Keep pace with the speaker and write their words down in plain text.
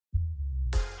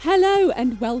Hello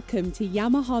and welcome to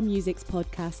Yamaha Music's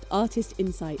podcast, Artist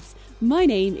Insights. My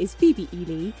name is Phoebe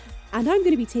Ely, and I'm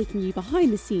going to be taking you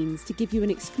behind the scenes to give you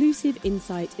an exclusive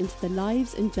insight into the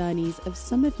lives and journeys of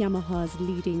some of Yamaha's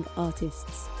leading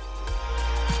artists.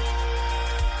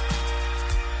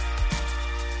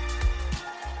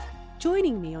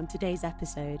 Joining me on today's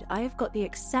episode, I have got the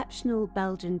exceptional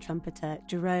Belgian trumpeter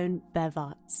Jeroen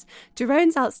Bervaerts.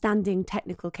 Jeroen's outstanding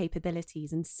technical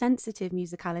capabilities and sensitive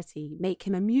musicality make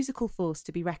him a musical force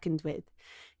to be reckoned with.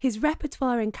 His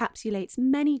repertoire encapsulates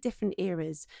many different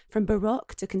eras, from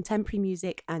Baroque to contemporary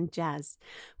music and jazz.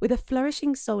 With a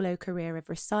flourishing solo career of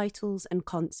recitals and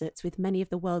concerts with many of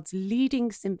the world's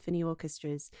leading symphony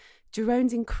orchestras,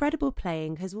 Jeroen's incredible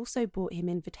playing has also brought him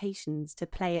invitations to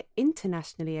play at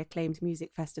internationally acclaimed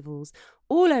music festivals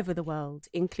all over the world,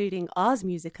 including Ars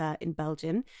Musica in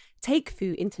Belgium, Take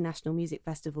Fu International Music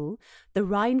Festival, the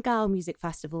Rheingau Music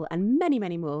Festival, and many,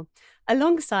 many more.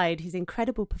 Alongside his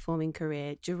incredible performing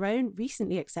career, Jeroen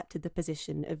recently accepted the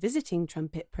position of visiting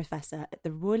trumpet professor at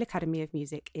the Royal Academy of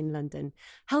Music in London,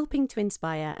 helping to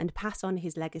inspire and pass on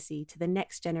his legacy to the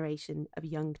next generation of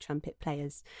young trumpet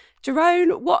players.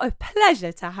 Jeroen, what a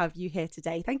pleasure to have you here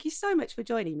today. Thank you so much for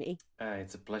joining me.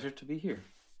 It's a pleasure to be here.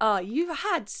 You've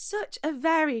had such a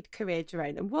varied career,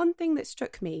 Jeroen, and one thing that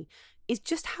struck me is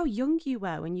just how young you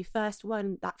were when you first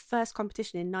won that first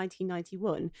competition in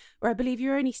 1991, where I believe you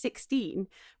were only 16.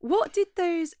 What did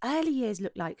those early years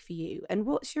look like for you? And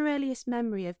what's your earliest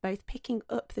memory of both picking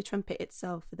up the trumpet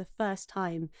itself for the first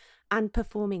time and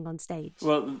performing on stage?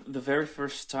 Well, the very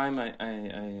first time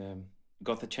I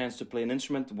got the chance to play an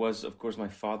instrument was, of course, my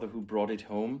father who brought it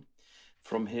home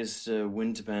from his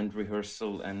wind band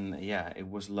rehearsal. And yeah, it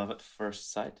was love at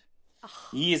first sight. Oh.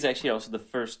 He is actually also the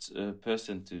first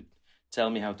person to tell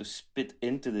me how to spit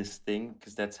into this thing,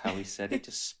 because that's how he said it,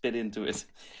 just spit into it.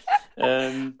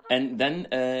 And then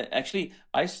actually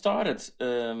I started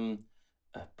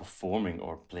performing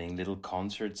or playing little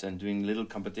concerts and doing little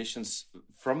competitions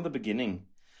from the beginning.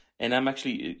 And I'm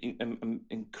actually I'm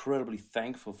incredibly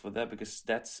thankful for that, because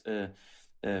that's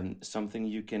something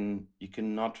you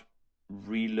cannot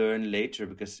relearn later,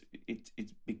 because it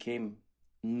became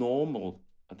normal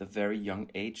at a very young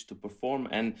age to perform.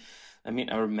 And I mean,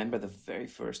 I remember the very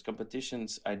first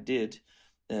competitions I did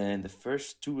in the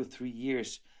first 2 or 3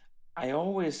 years, I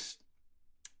always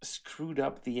screwed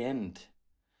up the end.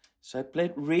 So I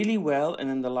played really well, and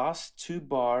in the last 2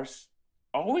 bars,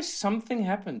 always something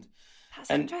happened. That's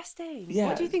interesting. Yeah.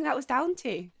 What do you think that was down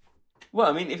to? Well,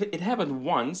 I mean, if it happened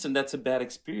once, and that's a bad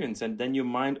experience, and then your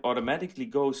mind automatically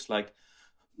goes like,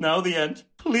 now the end,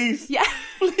 please. Yeah.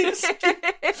 Please.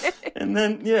 And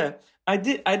then, yeah, I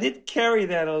did carry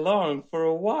that along for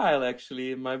a while,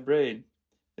 actually, in my brain.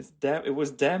 It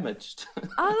was damaged.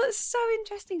 Oh, that's so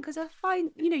interesting, because I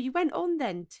find, you went on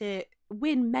then to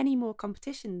win many more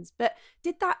competitions, but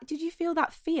did you feel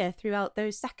that fear throughout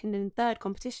those second and third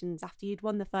competitions after you'd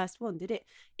won the first one? Did it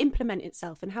implement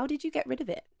itself, and how did you get rid of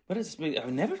it? But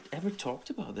I've never ever talked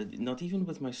about it, not even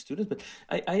with my students, but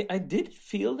I did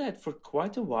feel that for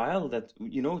quite a while, that,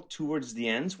 towards the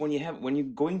end, when you're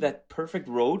going that perfect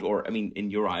road, or, I mean, in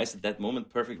your eyes at that moment,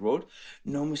 perfect road,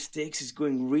 no mistakes, is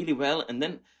going really well. And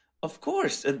then, of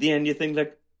course, at the end, you think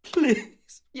like, please.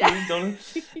 Yeah. Don't.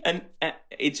 And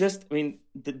it just, I mean,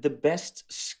 the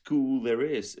best school there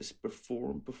is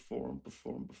perform.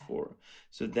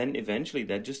 So then eventually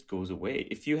that just goes away.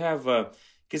 If you have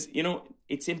because,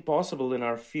 it's impossible in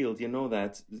our field,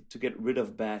 that, to get rid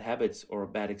of bad habits or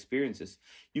bad experiences.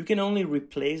 You can only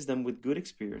replace them with good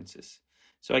experiences.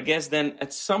 So I guess then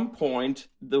at some point,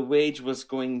 the wage was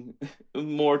going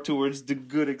more towards the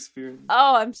good experience.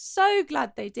 Oh, I'm so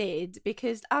glad they did,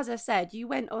 because as I said, you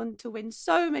went on to win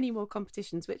so many more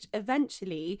competitions, which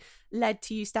eventually led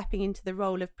to you stepping into the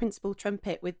role of principal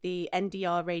trumpet with the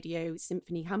NDR Radio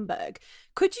Symphony Hamburg.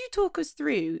 Could you talk us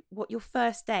through what your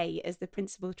first day as the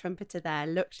principal trumpeter there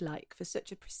looked like for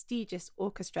such a prestigious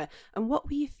orchestra, and what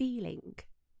were you feeling?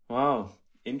 Wow,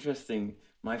 interesting.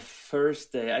 My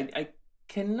first day, I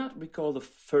cannot recall the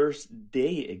first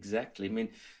day exactly. I mean,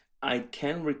 I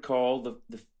can recall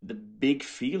the big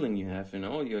feeling you have.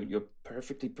 You're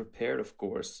perfectly prepared, of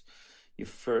course. Your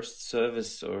first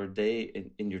service or day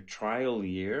in your trial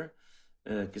year,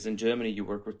 because in Germany you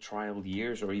work with trial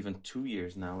years or even 2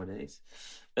 years nowadays.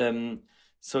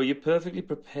 So you're perfectly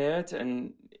prepared,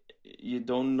 and you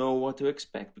don't know what to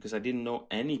expect, because I didn't know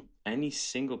any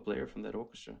single player from that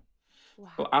orchestra. Wow.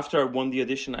 So after I won the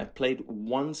audition, I played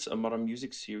once a modern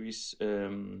music series,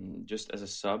 just as a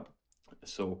sub.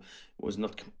 So it was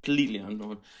not completely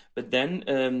unknown. But then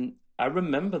I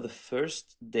remember the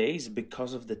first days,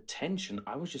 because of the tension,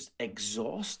 I was just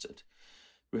exhausted.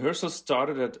 rehearsal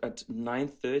started at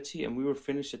 9:30 and we were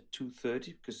finished at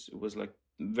 2:30 because it was like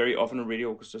very often in radio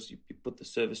orchestras, you put the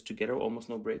service together, almost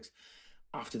no breaks.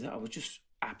 After that, I was just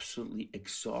absolutely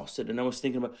exhausted. And I was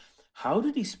thinking about, how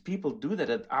do these people do that?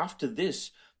 That after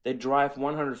this, they drive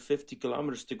 150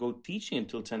 kilometers to go teaching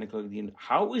until 10 o'clock at the end.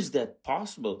 How is that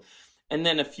possible? And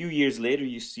then a few years later,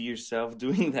 you see yourself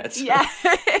doing that. So yeah.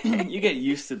 you get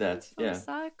used to that. Yeah.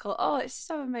 Cycle. Oh, it's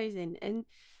so amazing. And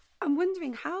I'm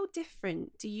wondering, how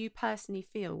different do you personally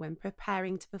feel when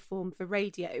preparing to perform for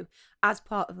radio as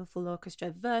part of a full orchestra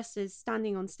versus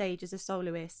standing on stage as a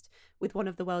soloist with one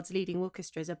of the world's leading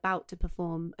orchestras about to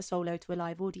perform a solo to a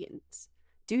live audience?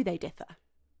 Do they differ?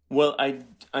 Well,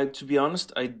 I to be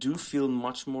honest, I do feel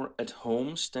much more at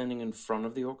home standing in front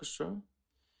of the orchestra,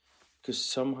 because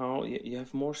somehow you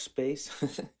have more space.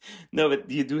 No, but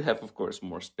you do have, of course,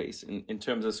 more space in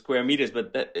terms of square meters,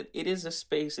 but that it is a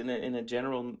space in a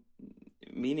general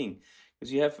meaning,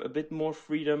 because you have a bit more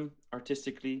freedom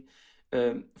artistically.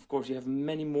 Of course, you have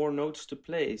many more notes to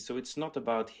play, so it's not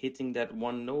about hitting that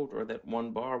one note or that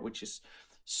one bar, which is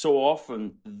so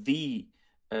often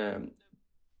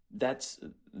that's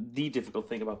the difficult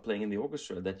thing about playing in the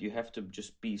orchestra, that you have to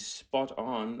just be spot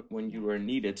on when you are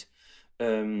needed.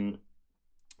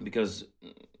 Because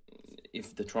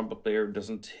if the trumpet player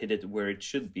doesn't hit it where it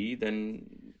should be, then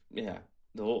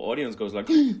the whole audience goes like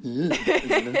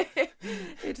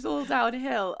it's all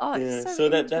downhill. Oh, it's so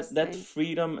that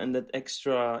freedom and that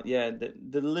extra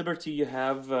the liberty you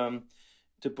have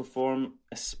to perform,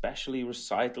 especially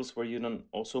recitals where you don't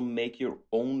also make your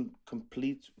own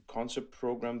complete concert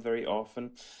program very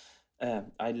often.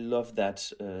 I love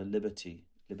that liberty.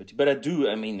 But I do.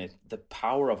 I mean, the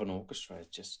power of an orchestra is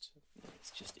just.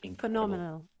 It's just incredible.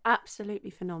 Phenomenal. Absolutely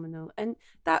phenomenal. And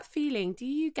that feeling, did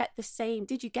you get the same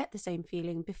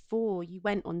feeling before you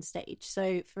went on stage?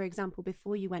 So, for example,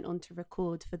 before you went on to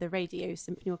record for the Radio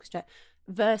Symphony Orchestra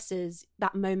versus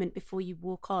that moment before you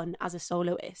walk on as a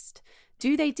soloist,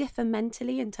 do they differ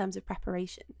mentally in terms of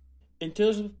preparation? In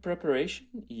terms of preparation,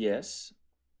 yes.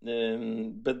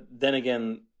 But then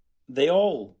again, they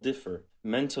all differ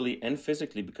mentally and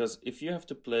physically, because if you have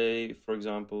to play, for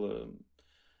example,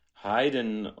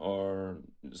 Haydn or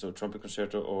trumpet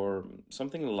concerto, or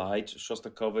something light,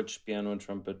 Shostakovich, piano and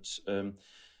trumpet,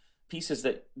 pieces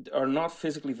that are not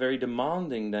physically very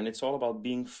demanding, then it's all about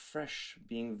being fresh,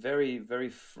 being very, very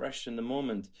fresh in the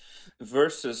moment,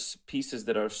 versus pieces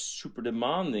that are super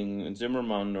demanding,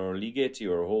 Zimmermann or Ligeti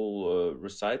or a whole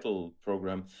recital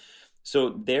program. So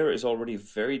there is already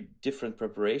very different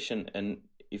preparation. And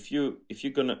if you're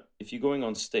going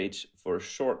on stage for a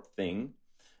short thing,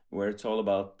 where it's all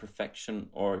about perfection,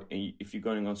 or if you're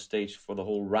going on stage for the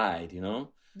whole ride, for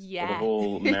the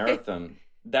whole marathon,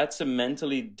 that's a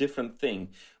mentally different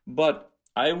thing. But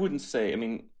I wouldn't say,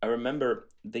 I remember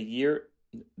the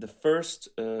first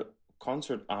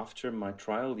concert after my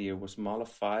trial year was Mahler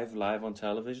 5 live on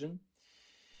television.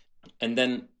 And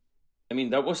then,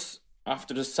 that was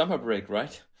after the summer break,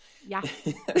 right? Yeah.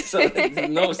 So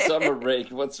no summer break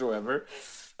whatsoever.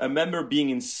 I remember being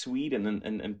in Sweden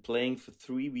and playing for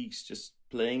 3 weeks, just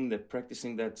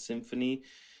practicing that symphony,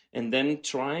 and then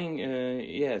trying,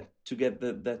 to get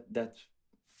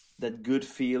that good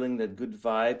feeling, that good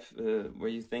vibe, where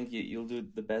you think you'll do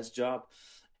the best job.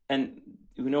 And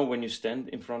when you stand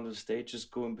in front of the stage,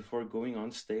 just before going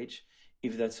on stage,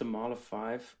 if that's a Mahler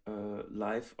 5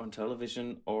 live on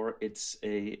television, or it's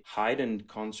a Haydn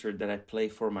concert that I play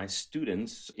for my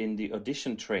students in the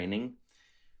audition training,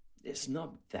 there's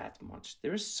not that much.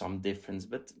 There is some difference,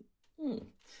 but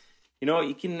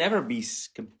you can never be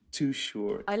too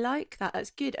sure. I like that.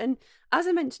 That's good. And as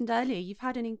I mentioned earlier, you've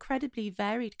had an incredibly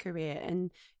varied career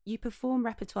and you perform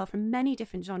repertoire from many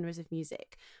different genres of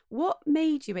music. What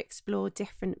made you explore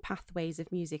different pathways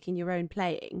of music in your own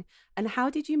playing, and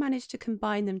how did you manage to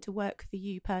combine them to work for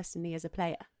you personally as a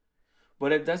player?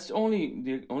 Well, that's the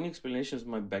only explanation is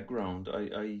my background.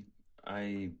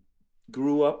 I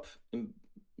grew up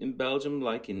in Belgium,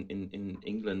 like in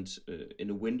England,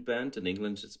 in a wind band. In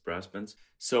England, it's brass bands.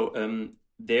 So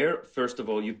there, first of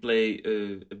all, you play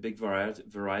a big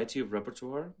variety of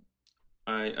repertoire.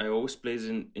 I always plays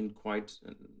in quite,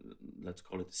 let's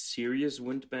call it serious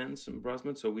wind bands and brass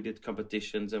bands. So we did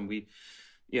competitions, and it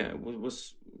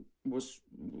was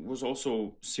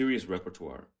also serious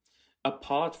repertoire,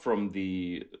 apart from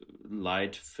the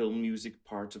light film music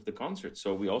part of the concert.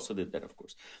 So we also did that, of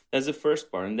course. That's the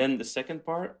first part. And then the second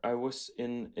part, I was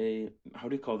in a,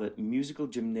 musical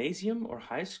gymnasium or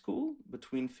high school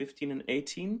between 15 and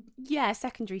 18. Yeah,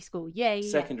 secondary school. Yeah.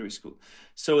 Secondary school.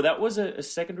 So that was a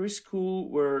secondary school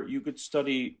where you could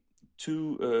study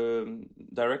two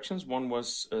directions. One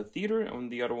was theater,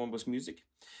 and the other one was music.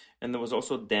 And there was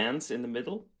also dance in the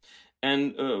middle.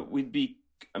 And we'd be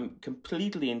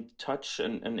completely in touch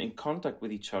and in contact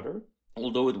with each other,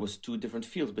 although it was two different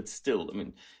fields, but still, I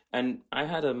mean, and I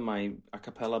had my a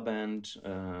cappella band,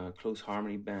 close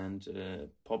harmony band,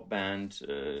 pop band.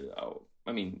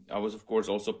 I mean, I was, of course,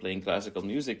 also playing classical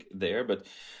music there, but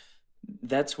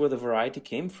that's where the variety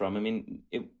came from. I mean,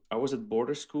 I was at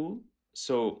border school,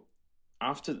 so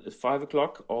after 5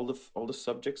 o'clock, all the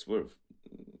subjects were,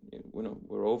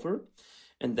 were over,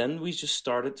 and then we just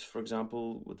started. For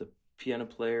example, with the piano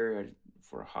player,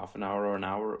 for half an hour or an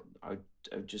hour, I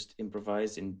just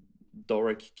improvised in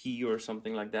Doric key or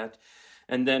something like that,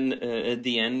 and then at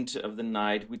the end of the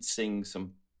night, we'd sing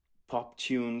some pop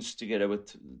tunes together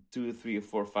with 2 or 3 or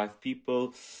 4 or 5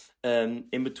 people.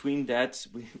 In between that,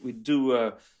 we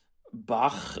do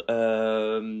Bach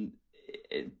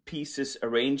pieces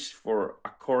arranged for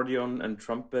accordion and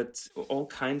trumpet, all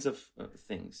kinds of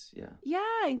things.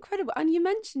 Yeah, incredible. And you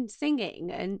mentioned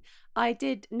singing, and I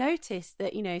did notice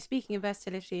that, speaking of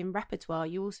versatility in repertoire,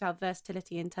 you also have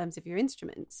versatility in terms of your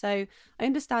instruments. So I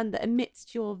understand that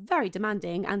amidst your very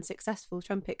demanding and successful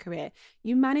trumpet career,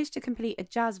 you managed to complete a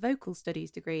jazz vocal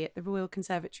studies degree at the Royal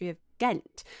Conservatory of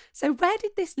Ghent. So where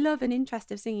did this love and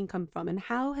interest of singing come from, and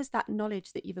how has that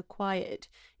knowledge that you've acquired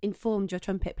informed your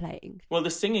trumpet playing? Well, the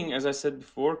singing, as I said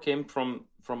before, came from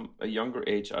a younger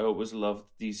age. I always loved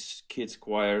these kids'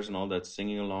 choirs and all that,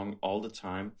 singing along all the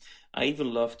time. I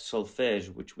even loved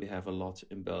solfège, which we have a lot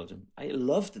in Belgium. I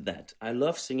loved that. I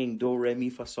love singing do, re, mi,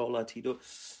 fa, sol, la, ti, do.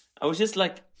 I was just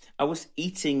like, I was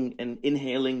eating and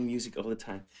inhaling music all the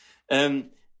time.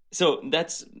 So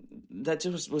that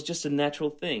was just a natural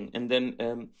thing. And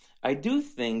then I do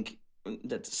think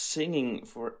that singing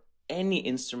for any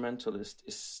instrumentalist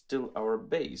is still our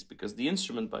base, because the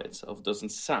instrument by itself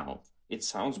doesn't sound. It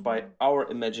sounds by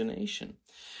our imagination.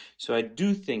 So I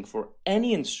do think for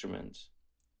any instrument,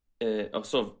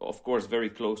 also, of course, very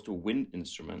close to a wind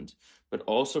instrument, but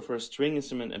also for a string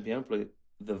instrument and piano player,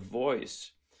 the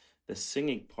voice, the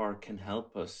singing part can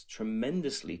help us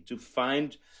tremendously to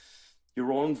find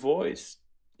your own voice.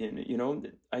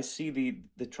 I see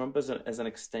the trumpet as an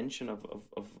extension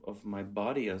of my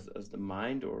body, as the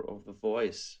mind or of the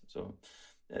voice. So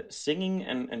singing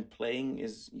and playing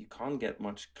you can't get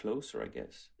much closer, I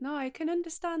guess. No, I can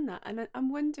understand that. And I'm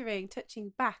wondering,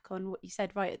 touching back on what you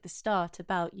said right at the start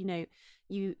about, you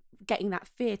getting that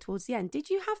fear towards the end.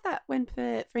 Did you have that when,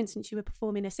 for instance, you were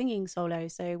performing a singing solo?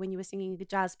 So when you were singing the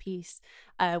jazz piece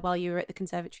while you were at the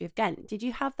Conservatory of Ghent, did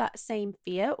you have that same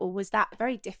fear, or was that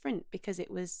very different because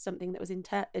it was something that was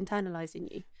internalized in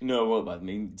you? No, well, I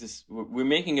mean, we're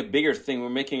making a bigger thing. We're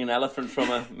making an elephant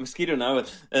from a mosquito now.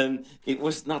 It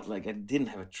was not like I didn't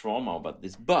have a trauma about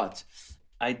this, but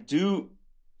I do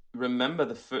remember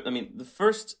the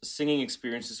first singing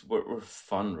experiences were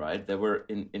fun, right? They were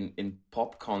in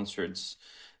pop concerts,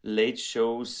 late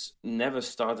shows. Never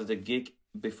started a gig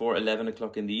before 11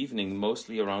 o'clock in the evening,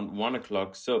 mostly around 1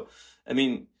 o'clock. So, I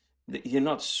mean, you're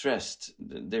not stressed.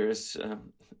 There's,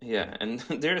 and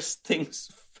there's things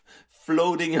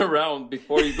floating around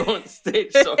before you go on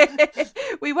stage. So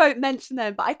we won't mention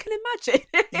them, but I can imagine.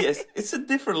 Yes, it's a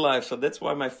different life. So that's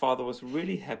why my father was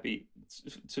really happy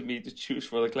to me to choose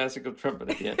for the classical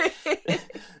trumpet at the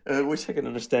end, which I can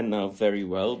understand now very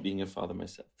well, being a father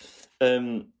myself.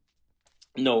 But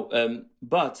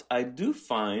I do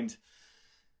find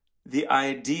the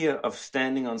idea of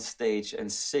standing on stage and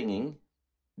singing,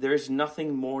 there is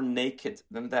nothing more naked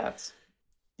than that.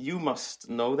 You must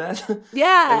know that.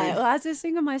 Yeah, well, as a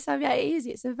singer myself, it is.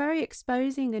 It's a very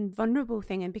exposing and vulnerable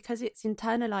thing, and because it's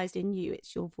internalized in you,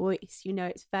 it's your voice.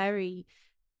 It's very.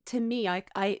 To me, I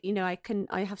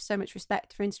have so much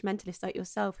respect for instrumentalists like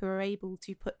yourself who are able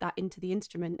to put that into the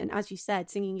instrument. And as you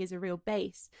said, singing is a real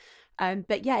bass.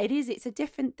 But yeah, it is. It's a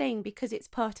different thing because it's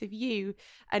part of you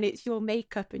and it's your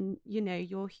makeup and,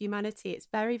 your humanity. It's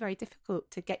very, very difficult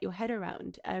to get your head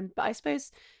around. But I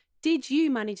suppose, did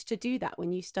you manage to do that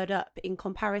when you stood up in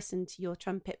comparison to your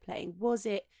trumpet playing?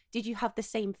 Did you have the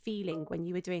same feeling when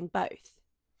you were doing both?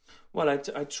 Well, I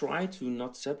try to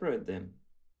not separate them.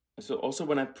 So also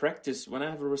when I practice, when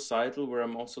I have a recital where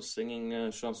I'm also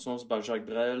singing chansons by Jacques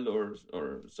Brel or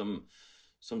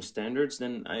some standards,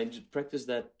 then I practice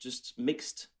that just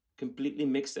completely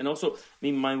mixed. And also,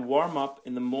 my warm-up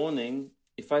in the morning,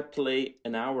 if I play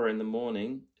an hour in the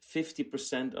morning,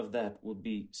 50% of that would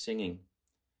be singing.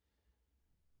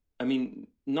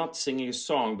 Not singing a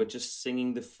song, but just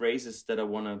singing the phrases that I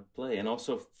want to play. And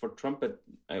also for trumpet,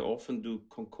 I often do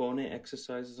concone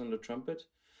exercises on the trumpet,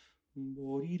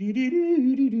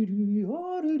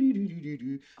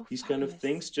 these kind of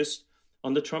things just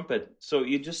on the trumpet. So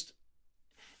you just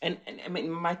and I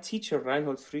mean my teacher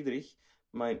Reinhold Friedrich,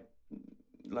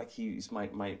 he's my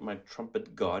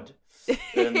trumpet god.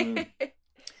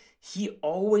 He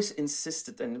always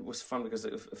insisted, and it was fun because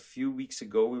a few weeks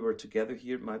ago we were together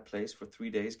here at my place for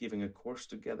 3 days giving a course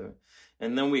together,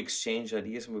 and then we exchanged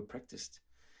ideas and we practiced,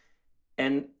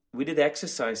 and we did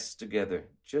exercises together,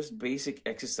 just basic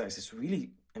exercises.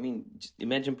 Really, I mean, just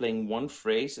imagine playing one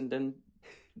phrase and then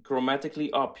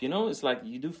grammatically up. It's like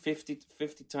you do 50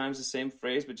 times the same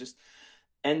phrase, but just,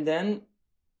 and then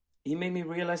he made me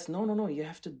realize, no, you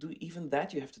have to do even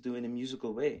that. You have to do in a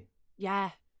musical way. Yeah,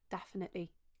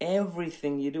 definitely.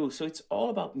 Everything you do. So it's all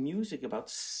about music, about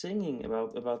singing,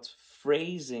 about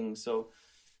phrasing. So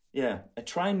yeah, I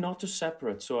try not to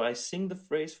separate. So I sing the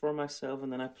phrase for myself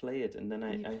and then I play it. And then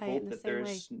I hope that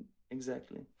there's...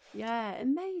 Exactly. Yeah,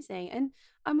 amazing. And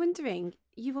I'm wondering,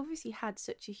 you've obviously had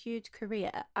such a huge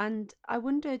career, and I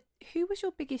wondered, who was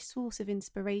your biggest source of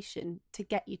inspiration to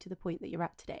get you to the point that you're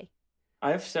at today?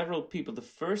 I have several people. The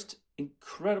first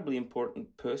incredibly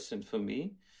important person for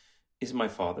me is my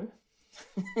father.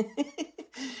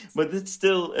 But that's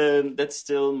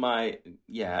still my,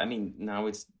 I mean, now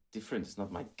it's different. It's not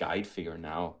my guide figure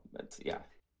now, but yeah,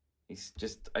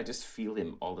 I just feel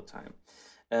him all the time.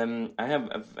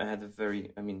 I've had a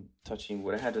very, touching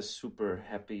wood. I had a super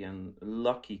happy and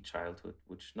lucky childhood,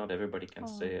 which not everybody can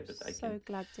say, but I can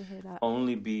glad to hear that.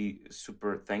 Only be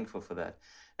super thankful for that.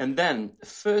 And then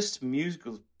first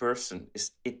musical person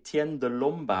is Etienne de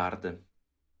Lombarde.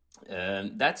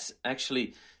 That's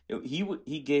actually,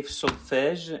 he gave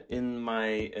solfège in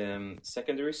my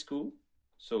secondary school.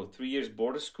 So 3 years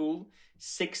border school,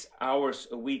 6 hours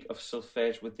a week of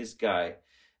solfège with this guy.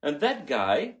 And that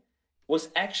guy was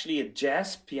actually a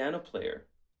jazz piano player.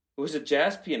 He was a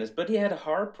jazz pianist, but he had a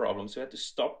heart problem, so he had to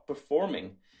stop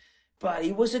performing. But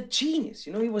he was a genius.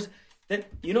 He was that.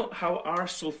 You know how our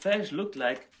solfège looked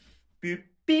like, and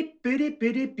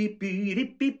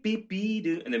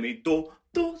then we do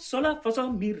sol la fa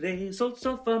sol mi re sol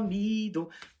fa mi do.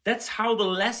 That's how the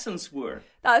lessons were.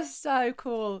 That's so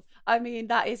cool. I mean,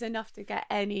 that is enough to get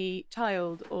any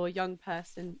child or young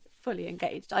person fully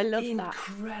engaged. I love that.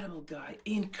 Incredible guy,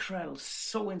 incredible,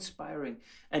 so inspiring.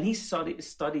 And he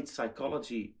studied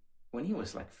psychology when he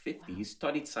was like 50. Wow. He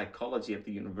studied psychology at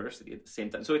the university at the same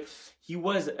time. So he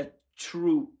was a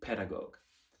true pedagogue.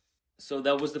 So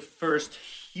that was the first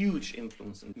huge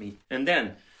influence on me. And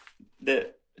then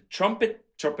the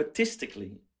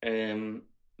trumpetistically,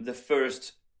 the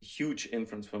first huge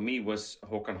influence for me was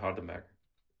Håkan Hardenberger.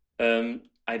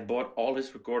 I bought all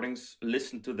his recordings,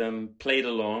 listened to them, played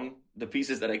along the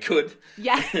pieces that I could.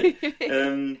 Yeah.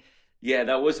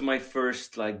 That was my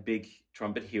first big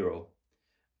trumpet hero,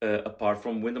 apart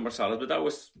from Wynton Marsalis. But I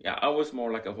was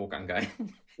more like a Håkan guy.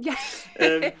 Yeah.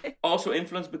 Also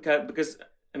influenced because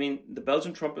the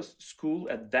Belgian trumpet school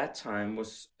at that time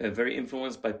was very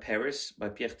influenced by Paris, by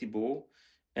Pierre Thibault,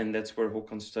 and that's where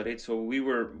Håkan studied. So we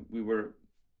were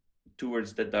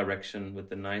towards that direction with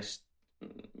the nice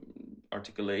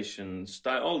articulation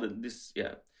style, all this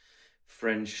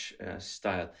French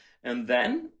style. And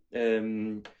then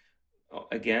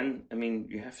again,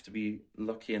 you have to be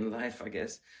lucky in life, I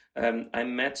guess. I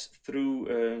met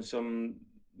through some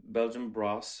Belgian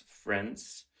brass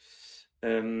friends.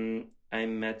 I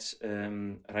met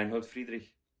Reinhold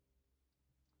Friedrich,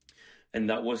 and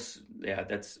that was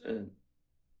that's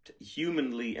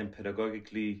humanly and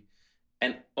pedagogically,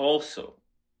 and also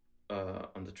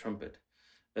on the trumpet,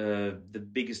 the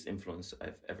biggest influence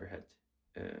I've ever had,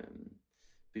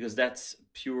 because that's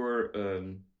pure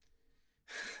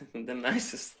the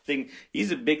nicest thing.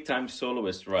 He's a big time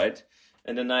soloist, right?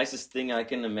 And the nicest thing I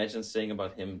can imagine saying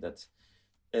about him that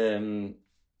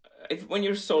when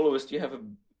you're a soloist,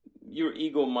 your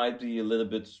ego might be a little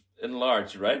bit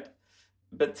enlarged, right?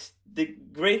 But the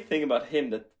great thing about him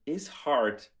that his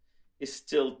heart is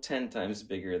still 10 times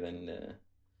bigger than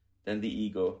the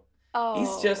ego. Oh.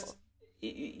 He's just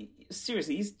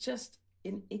seriously, he's just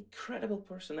an incredible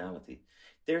personality.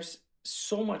 There's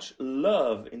so much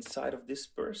love inside of this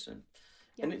person,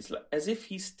 and it's as if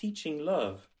he's teaching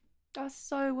love. That's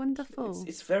so wonderful.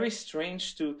 It's very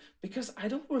strange because I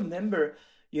don't remember.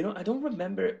 I don't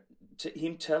remember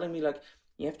him telling me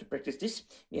you have to practice this,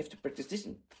 you have to practice this.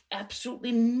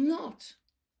 Absolutely not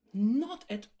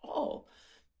at all.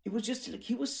 It was just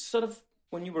he was sort of,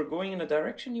 when you were going in a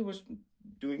direction, he was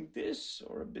doing this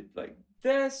or a bit like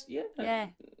this. Yeah.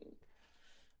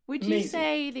 Would you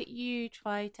say that you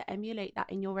try to emulate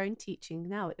that in your own teaching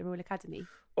now at the Royal Academy?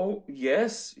 Oh,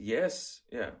 yes, yeah.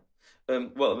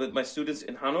 Well, with my students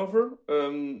in Hanover,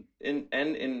 in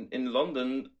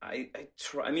London, I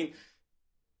try. I mean,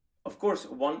 of course,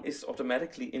 one is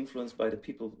automatically influenced by the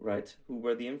people, right, who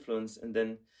were the influence, and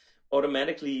then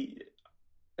automatically,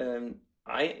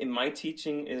 I in my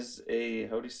teaching is a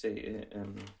how do you say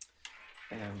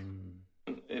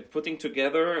putting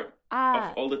together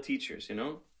of all the teachers, you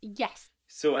know. Yes.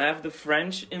 So I have the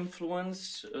French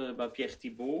influence by Pierre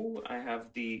Thibault. I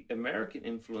have the American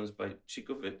influence by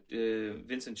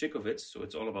Vincent Chikovitz. So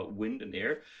it's all about wind and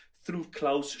air through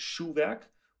Klaus Schuwerk,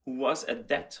 who was at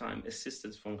that time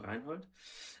assistant from Reinhold.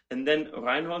 And then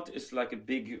Reinhold is like a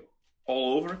big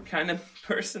all over kind of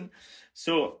person.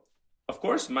 So of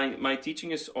course, my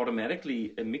teaching is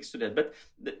automatically mixed to that. But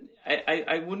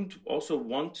I wouldn't also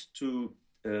want to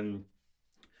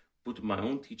put my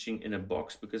own teaching in a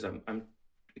box because I'm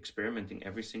experimenting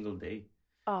every single day.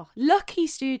 Oh, lucky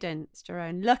students,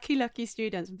 Jeroen. Lucky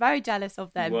students. I'm very jealous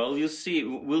of them. Well, you'll see.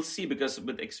 We'll see, because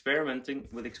with experiment,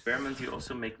 you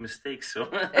also make mistakes. So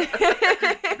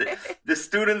the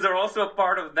students are also a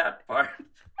part of that part.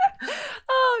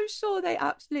 Oh, I'm sure they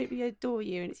absolutely adore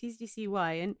you, and it's easy to see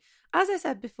why. And as I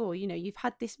said before, you know, you've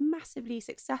had this massively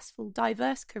successful,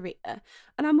 diverse career.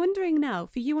 And I'm wondering now,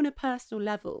 for you on a personal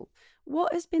level,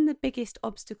 what has been the biggest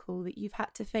obstacle that you've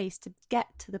had to face to get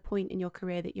to the point in your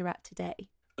career that you're at today?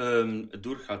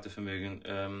 Durchhaltevermögen,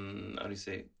 how do you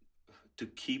say, to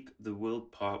keep the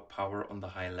willpower on the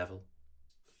high level.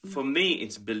 For me,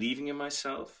 it's believing in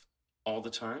myself all the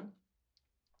time.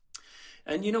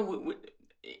 And, you know,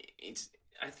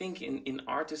 I think in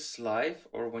artist's life,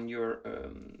 or when you're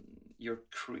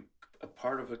a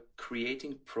part of a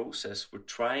creating process, we're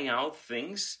trying out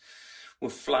things, we're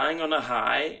flying on a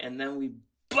high, and then we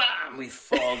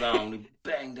fall down, we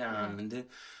bang down, and then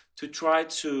to try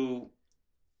to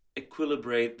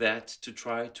equilibrate that, to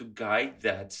try to guide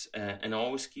that, and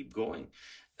always keep going.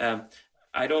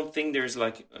 I don't think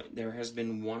there has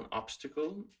been one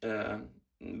obstacle,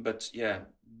 but yeah,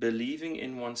 believing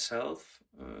in oneself,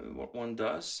 what one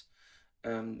does,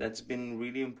 that's been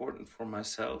really important for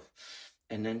myself,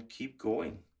 and then keep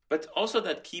going. But also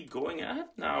that keep going,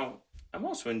 I'm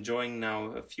also enjoying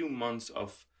now a few months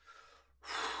of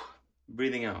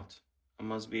breathing out. I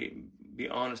must be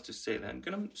honest to say that I'm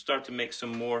gonna start to make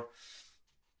some more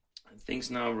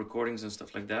things now, recordings and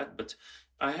stuff like that. But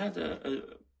I had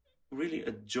really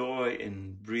a joy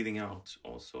in breathing out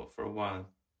also for a while,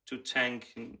 to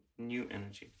tank new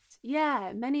energy.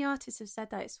 Yeah, many artists have said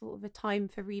that it's sort of a time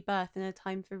for rebirth and a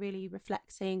time for really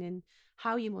reflecting and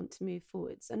how you want to move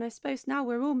forwards. And I suppose now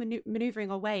we're all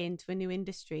maneuvering our way into a new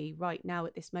industry right now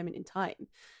at this moment in time.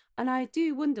 And I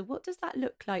do wonder, what does that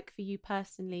look like for you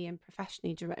personally and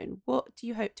professionally, Jeroen? What do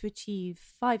you hope to achieve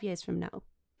 5 years from now?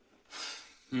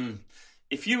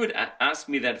 If you would ask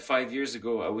me that 5 years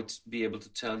ago, I would be able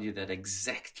to tell you that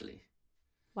exactly.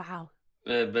 Wow.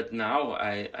 But now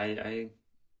I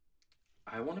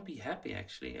want to be happy,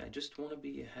 actually. I just want to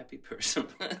be a happy person.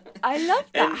 I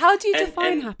love that. How do you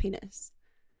define happiness?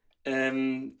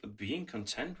 Being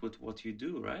content with what you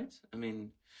do, right? I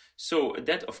mean, so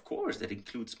that, of course, that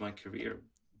includes my career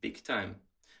big time.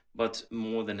 But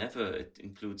more than ever, it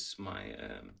includes my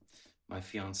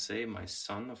fiancée, my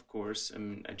son, of course.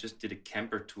 I just did a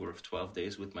camper tour of 12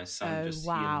 days with my son, he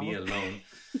and me alone.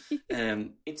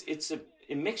 It's a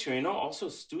mixture, you know, also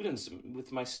students,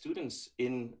 with my students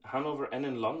in Hanover and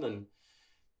in London.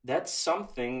 That's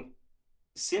something,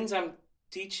 since I'm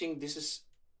teaching,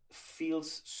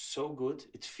 feels so good.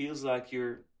 It feels like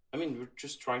we're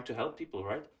just trying to help people,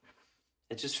 right?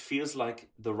 It just feels like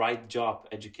the right job,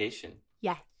 education.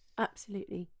 Yeah,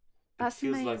 absolutely. It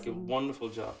feels amazing. Like a wonderful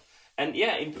job. And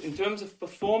yeah, in terms of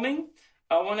performing,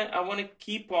 I want to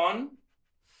keep on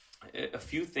a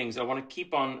few things. I want to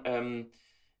keep on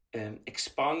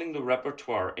expanding the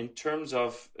repertoire in terms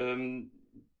of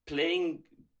playing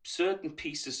certain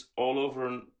pieces all over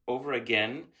and over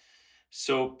again,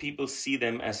 so people see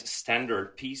them as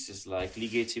standard pieces, like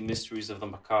Ligeti Mysteries of the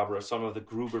Macabre, some of the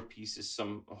Gruber pieces,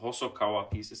 some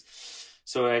Hosokawa pieces.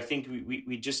 So I think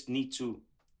we just need to,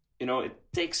 you know, it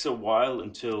took a while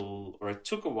until,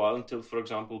 for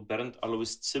example, Bernd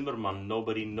Alois Zimmermann,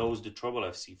 Nobody Knows the Trouble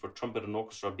I've Seen, for trumpet and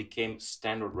orchestra became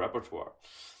standard repertoire.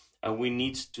 And we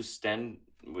need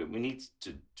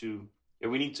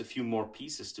a few more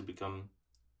pieces to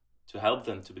help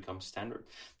them to become standard.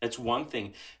 That's one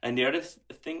thing. And the other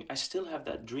thing, I still have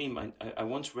that dream. I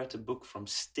once read a book from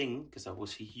Sting, because I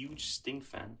was a huge Sting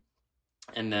fan.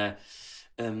 And I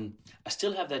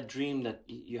still have that dream that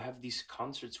you have these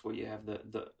concerts where you have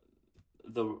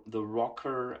the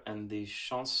rocker and the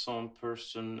chanson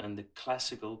person and the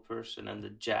classical person and the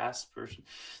jazz person.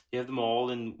 You have them all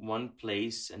in one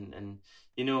place, and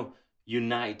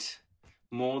unite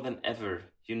more than ever.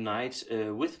 Unite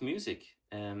with music,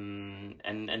 and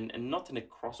not in a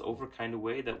crossover kind of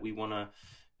way that we want to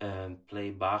play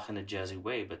Bach in a jazzy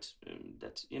way, but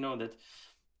that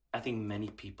I think many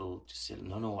people just say,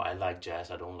 no, I like jazz,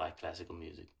 I don't like classical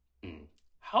music.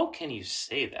 How can you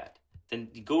say that? Then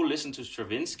you go listen to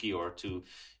Stravinsky or to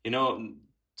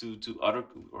other,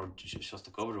 or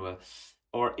Shostakovich,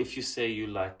 or if you say you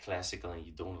like classical and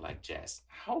you don't like jazz,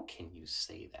 how can you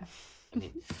say that? I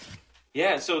mean,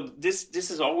 yeah. So this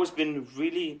has always been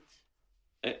really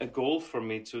a goal for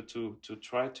me to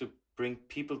try to bring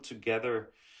people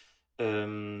together.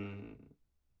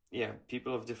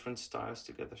 People of different styles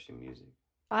together through music.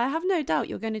 I have no doubt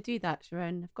you're going to do that,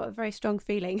 Jeroen. I've got a very strong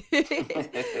feeling,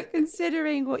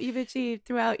 considering what you've achieved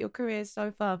throughout your career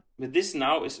so far. But this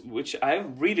now is, which I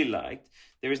really liked,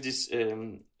 there is this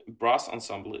brass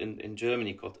ensemble in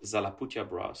Germany called Zalaputia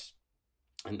Brass.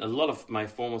 And a lot of my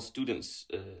former students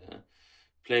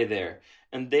play there.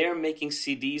 And they're making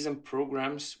CDs and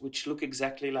programs which look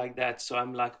exactly like that. So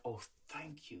I'm like, oh,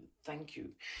 thank you.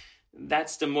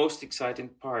 That's the most exciting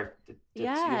part, that you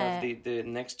have the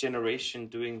next generation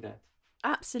doing that.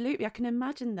 Absolutely, I can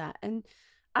imagine that. And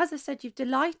as I said, you've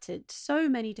delighted so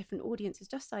many different audiences,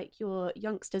 just like your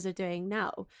youngsters are doing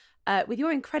now, with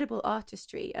your incredible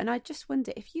artistry. And I just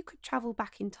wonder if you could travel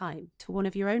back in time to one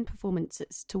of your own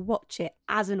performances to watch it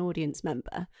as an audience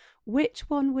member, which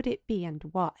one would it be and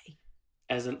why?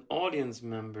 As an audience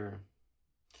member?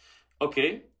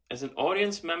 Okay. As an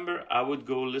audience member, I would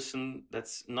go listen,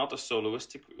 that's not a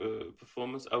soloistic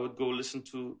performance, I would go listen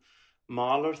to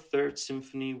Mahler Third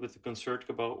Symphony with the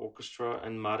Concertgebouw Orchestra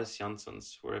and Maris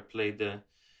Janssens, where I played the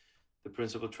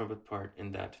principal trumpet part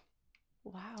in that.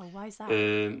 Wow, why is that?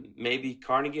 Maybe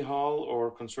Carnegie Hall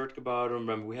or Concertgebouw, I don't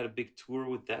remember. We had a big tour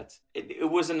with that. It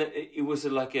was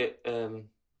like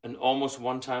an almost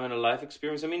one time in a life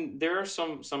experience. I mean, there are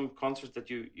some concerts that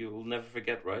you will never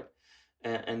forget, right?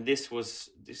 And this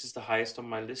is the highest on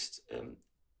my list.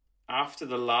 After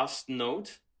the last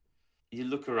note, you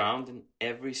look around and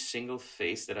every single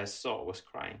face that I saw was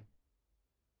crying,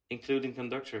 including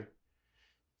conductor.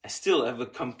 I still have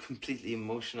become completely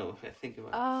emotional if I think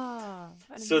about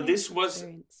it. So this was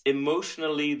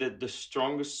emotionally the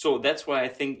strongest. So that's why I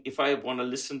think if I want to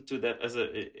listen to that as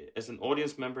an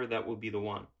audience member, that would be the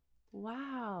one.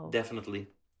 Wow. Definitely.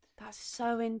 That's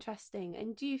so interesting.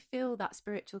 And do you feel that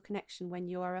spiritual connection when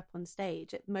you are up on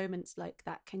stage at moments like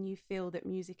that? Can you feel that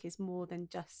music is more than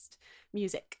just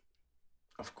music?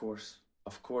 Of course.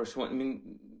 Well, I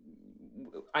mean,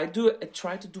 I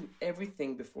try to do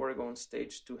everything before I go on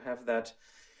stage to have that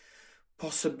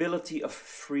possibility of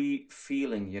free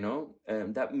feeling,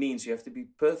 that means you have to be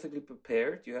perfectly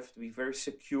prepared. You have to be very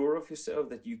secure of yourself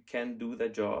that you can do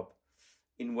that job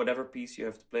in whatever piece you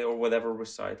have to play or whatever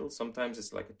recital. Sometimes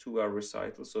it's like a 2-hour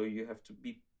recital, so you have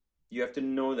to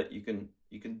know that you can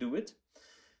do it.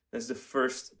 That's the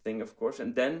first thing, of course.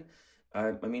 And then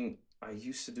I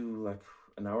used to do like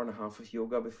an hour and a half of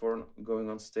yoga before going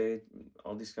on stage.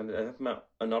 All these kind of. I have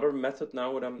another method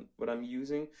now what I'm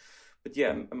using, but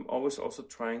yeah, I'm always also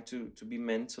trying to be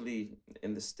mentally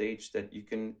in the stage that you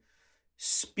can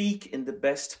speak in the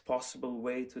best possible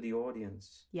way to the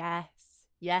audience. Yes,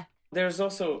 yeah. There's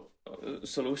also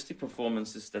soloistic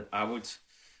performances that I would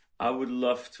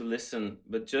love to listen,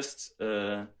 but just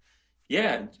because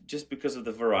of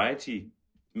the variety,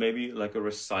 maybe like a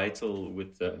recital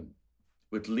with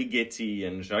Ligeti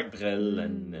and Jacques Brel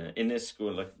and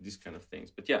Enesco, like these kind of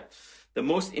things. But yeah, the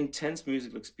most intense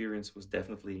musical experience was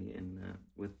definitely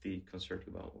with the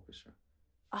Concertgebouw Orchestra.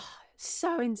 Oh,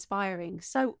 so inspiring,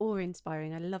 so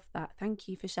awe-inspiring. I love that. Thank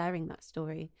you for sharing that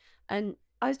story. And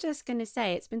I was just going to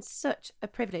say, it's been such a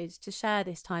privilege to share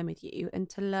this time with you and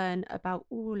to learn about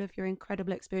all of your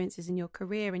incredible experiences in your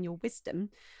career and your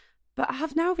wisdom. But I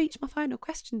have now reached my final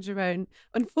question, Jeroen,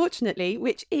 unfortunately,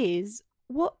 which is,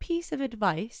 what piece of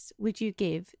advice would you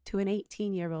give to an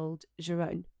 18-year-old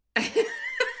Jeroen?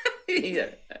 Yeah.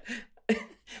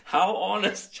 How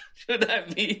honest should I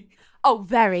be? Oh,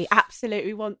 very,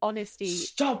 absolutely. We want honesty.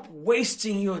 Stop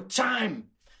wasting your time.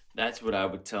 That's what I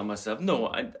would tell myself. No,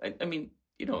 I mean,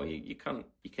 you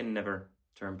can never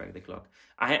turn back the clock.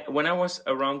 When I was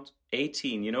around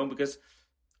 18, because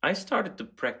I started to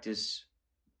practice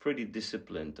pretty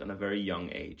disciplined at a very young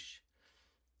age.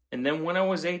 And then when I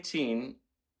was 18,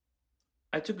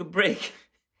 I took a break.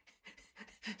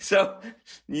 So,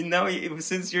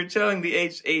 since you're telling the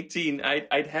age 18,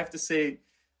 I'd have to say,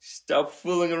 stop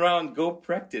fooling around, go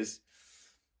practice.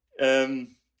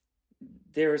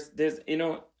 there's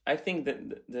I think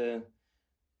that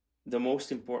the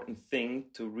most important thing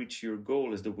to reach your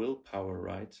goal is the willpower,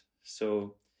 right?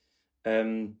 So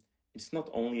it's not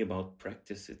only about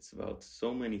practice, it's about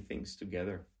so many things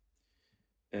together.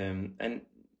 And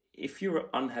if you're an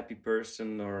unhappy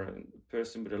person or a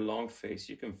person with a long face,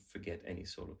 you can forget any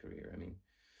solo career. I mean,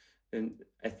 and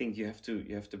I think you have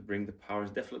to bring the powers.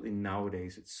 Definitely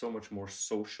nowadays, it's so much more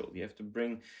social. You have to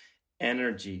bring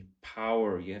energy,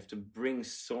 power. You have to bring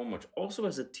so much. Also,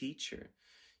 as a teacher,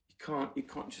 you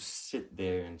can't just sit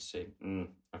there and say,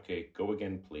 okay, go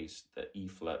again, please. The E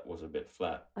flat was a bit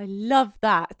flat. I love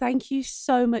that. Thank you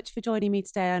so much for joining me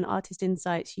today on Artist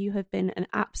Insights. You have been an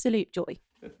absolute joy.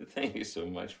 Thank you so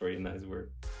much for your nice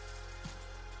work.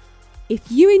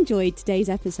 If you enjoyed today's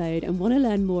episode and want to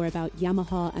learn more about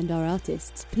Yamaha and our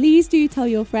artists, please do tell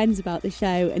your friends about the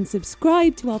show and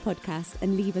subscribe to our podcast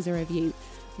and leave us a review.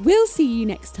 We'll see you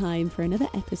next time for another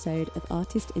episode of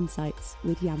Artist Insights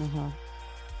with Yamaha.